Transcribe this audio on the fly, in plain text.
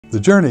The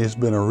journey has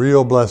been a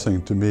real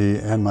blessing to me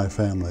and my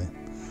family.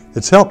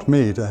 It's helped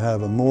me to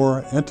have a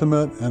more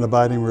intimate and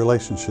abiding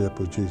relationship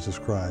with Jesus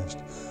Christ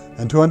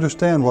and to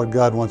understand what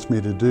God wants me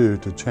to do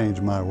to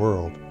change my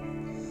world.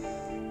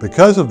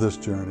 Because of this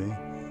journey,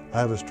 I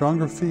have a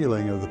stronger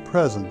feeling of the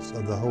presence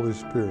of the Holy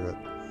Spirit,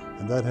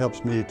 and that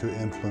helps me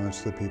to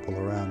influence the people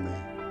around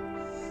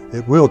me.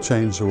 It will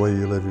change the way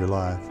you live your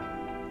life.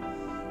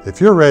 If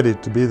you're ready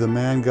to be the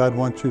man God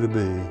wants you to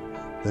be,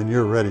 then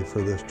you're ready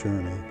for this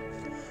journey.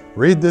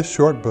 Read this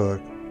short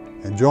book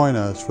and join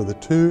us for the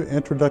 2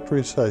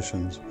 introductory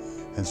sessions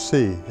and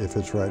see if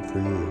it's right for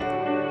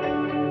you.